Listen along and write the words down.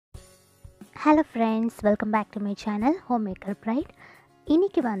Hello friends, welcome back to my channel home maker fried.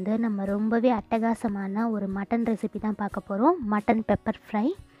 இன்றைக்கி நம்ம ரொம்பவே அட்டகாசமான ஒரு மட்டன் ரெசிபி தான் பார்க்க போகிறோம். Mutton pepper fry.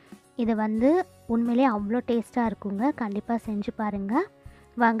 இது உண்மையிலே அவ்வளோ டேஸ்ட்டாக இருக்குங்க. கண்டிப்பாக செஞ்சு பாருங்கள்.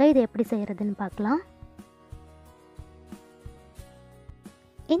 வாங்க இதை எப்படி செய்கிறதுன்னு பார்க்கலாம்.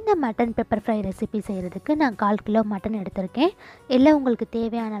 இந்த மட்டன் பெப்பர் ஃப்ரை ரெசிபி செய்கிறதுக்கு நான் 1/4 கிலோ மட்டன் எடுத்திருக்கேன். இல்லை உங்களுக்கு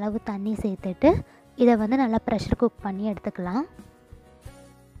தேவையான அளவு தண்ணி சேர்த்துட்டு இதை நல்லா ப்ரெஷர் குக் பண்ணி எடுத்துக்கலாம்.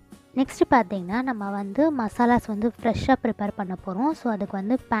 நெக்ஸ்ட்டு பார்த்திங்கன்னா நம்ம மசாலாஸ் ஃப்ரெஷ்ஷாக ப்ரிப்பேர் பண்ண போகிறோம். ஸோ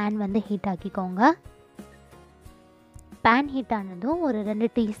அதுக்கு பேன் ஹீட் ஆக்கிக்கோங்க. பேன் ஹீட் ஆனதும் ஒரு 2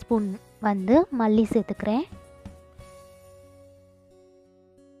 டீஸ்பூன் மல்லி சேர்த்துக்கிறேன்.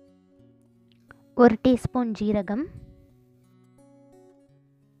 1 டீஸ்பூன் ஜீரகம்,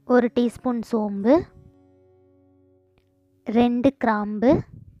 1 டீஸ்பூன் சோம்பு, 2 கிராம்பு,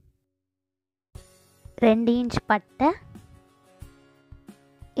 2 இன்ச் பட்டை.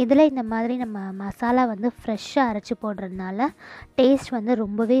 இதில் இந்த மாதிரி நம்ம மசாலா ஃப்ரெஷ்ஷாக அரைச்சி போடுறதுனால டேஸ்ட்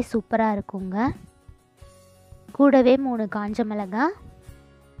ரொம்பவே சூப்பராக இருக்குங்க. கூடவே 3 காஞ்ச மிளகாய்,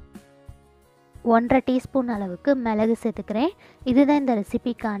 1/2 டீஸ்பூன் அளவுக்கு மிளகு சேர்த்துக்கிறேன். இதுதான் இந்த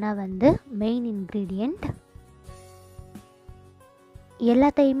ரெசிபிக்கான மெயின் இன்க்ரீடியண்ட்.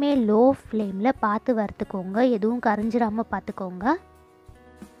 எல்லாத்தையுமே லோ ஃப்ளேமில் பார்த்து வறுத்துக்கோங்க, எதுவும் கரைஞ்சிடாமல் பார்த்துக்கோங்க.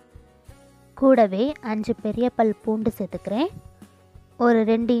 கூடவே 5 பெரிய பல் பூண்டு சேர்த்துக்கிறேன். ஒரு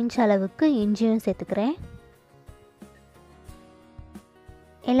 2 இன்ச் அளவுக்கு இஞ்சியும் சேர்த்துக்கிறேன்.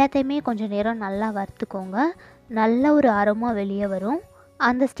 எல்லாத்தையுமே கொஞ்சம் நேரம் நல்லா வறுத்துக்கோங்க. நல்ல ஒரு அரோமா வெளியே வரும்.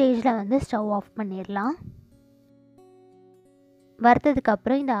 அந்த ஸ்டேஜில் ஸ்டவ் ஆஃப் பண்ணிடலாம்.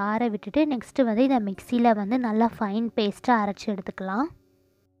 வறுத்ததுக்கப்புறம் இதை ஆற விட்டுட்டு நெக்ஸ்ட்டு இதை மிக்சியில் நல்லா ஃபைன் பேஸ்ட்டாக அரைச்சி எடுத்துக்கலாம்.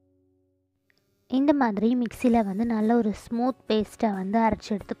 இந்த மாதிரி மிக்சியில் நல்ல ஒரு ஸ்மூத் பேஸ்ட்டை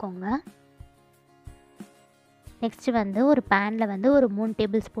அரைச்சி எடுத்துக்கோங்க. நெக்ஸ்ட்டு ஒரு பேனில் ஒரு 3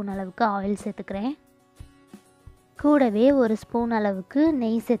 டேபிள் ஸ்பூன் அளவுக்கு ஆயில் சேர்த்துக்கிறேன். கூடவே 1 ஸ்பூன் அளவுக்கு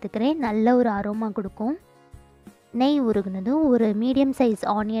நெய் சேர்த்துக்கிறேன். நல்ல ஒரு அரோமா கொடுக்கும். நெய் உருகுனதும் ஒரு மீடியம் சைஸ்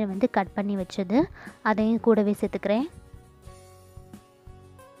ஆனியன் கட் பண்ணி வச்சது அதையும் கூடவே சேர்த்துக்கிறேன்.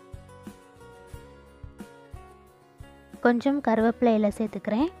 கொஞ்சம் கருவேப்பிலையில்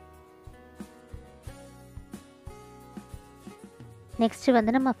சேர்த்துக்கிறேன்.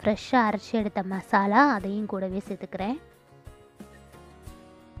 நெக்ஸ்ட்டு நம்ம ஃப்ரெஷ்ஷாக அரைச்சி எடுத்த மசாலா அதையும் கூடவே சேர்த்துக்கிறேன்.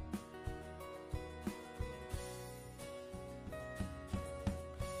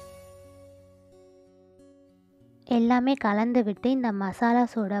 எல்லாமே கலந்து விட்டு இந்த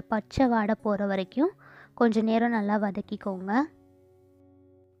மசாலாஸோட பச்சை வாடை போகிற வரைக்கும் கொஞ்சம் நேரம் நல்லா வதக்கிக்கோங்க.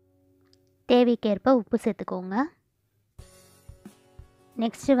 தேவைக்கேற்ப உப்பு சேர்த்துக்கோங்க.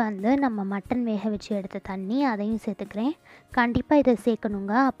 நெக்ஸ்ட்டு நம்ம மட்டன் வேக வச்சு எடுத்த தண்ணி அதையும் சேர்த்துக்கிறேன். கண்டிப்பாக இதை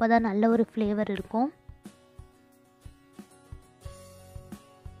சேர்க்கணுங்க, அப்போ தான் நல்ல ஒரு ஃப்ளேவர் இருக்கும்.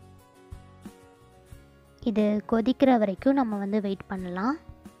 இது கொதிக்கிற வரைக்கும் நம்ம வெயிட் பண்ணலாம்.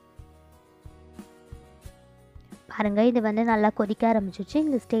 பாருங்கள், இது நல்லா கொதிக்க ஆரம்பிச்சிச்சு.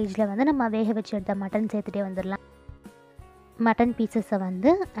 இந்த ஸ்டேஜில் நம்ம வேக வச்சு எடுத்த மட்டன் சேர்த்துட்டே வந்துடலாம். மட்டன் பீசஸை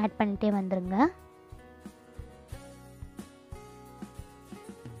ஆட் பண்ணிகிட்டே வந்துடுங்க.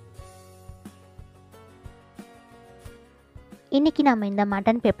 இன்றைக்கி நம்ம இந்த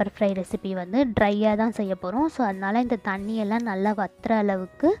மட்டன் பெப்பர் ஃப்ரை ரெசிபி ட்ரையாக தான் செய்ய போகிறோம். ஸோ அதனால் இந்த தண்ணியெல்லாம் நல்லா வத்துற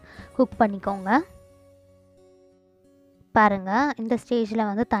அளவுக்கு குக் பண்ணிக்கோங்க. பாருங்கள், இந்த ஸ்டேஜில்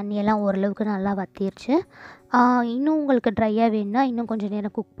தண்ணியெல்லாம் ஓரளவுக்கு நல்லா வத்திருச்சு. இன்னும் உங்களுக்கு ட்ரையாக வேணும்னா இன்னும் கொஞ்சம்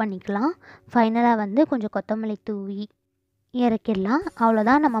நேரம் குக் பண்ணிக்கலாம். ஃபைனலாக கொஞ்சம் கொத்தமல்லி தூவி இறக்கிடலாம்.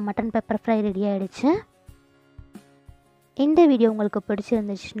 அவ்வளோதான், நம்ம மட்டன் பெப்பர் ஃப்ரை ரெடி ஆகிடுச்சு. இந்த வீடியோ உங்களுக்கு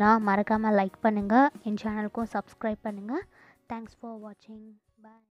பிடிச்சிருந்துச்சுன்னா மறக்காமல் லைக் பண்ணுங்கள். என் சேனலுக்கும் சப்ஸ்கிரைப் பண்ணுங்கள். Thanks for watching. Bye.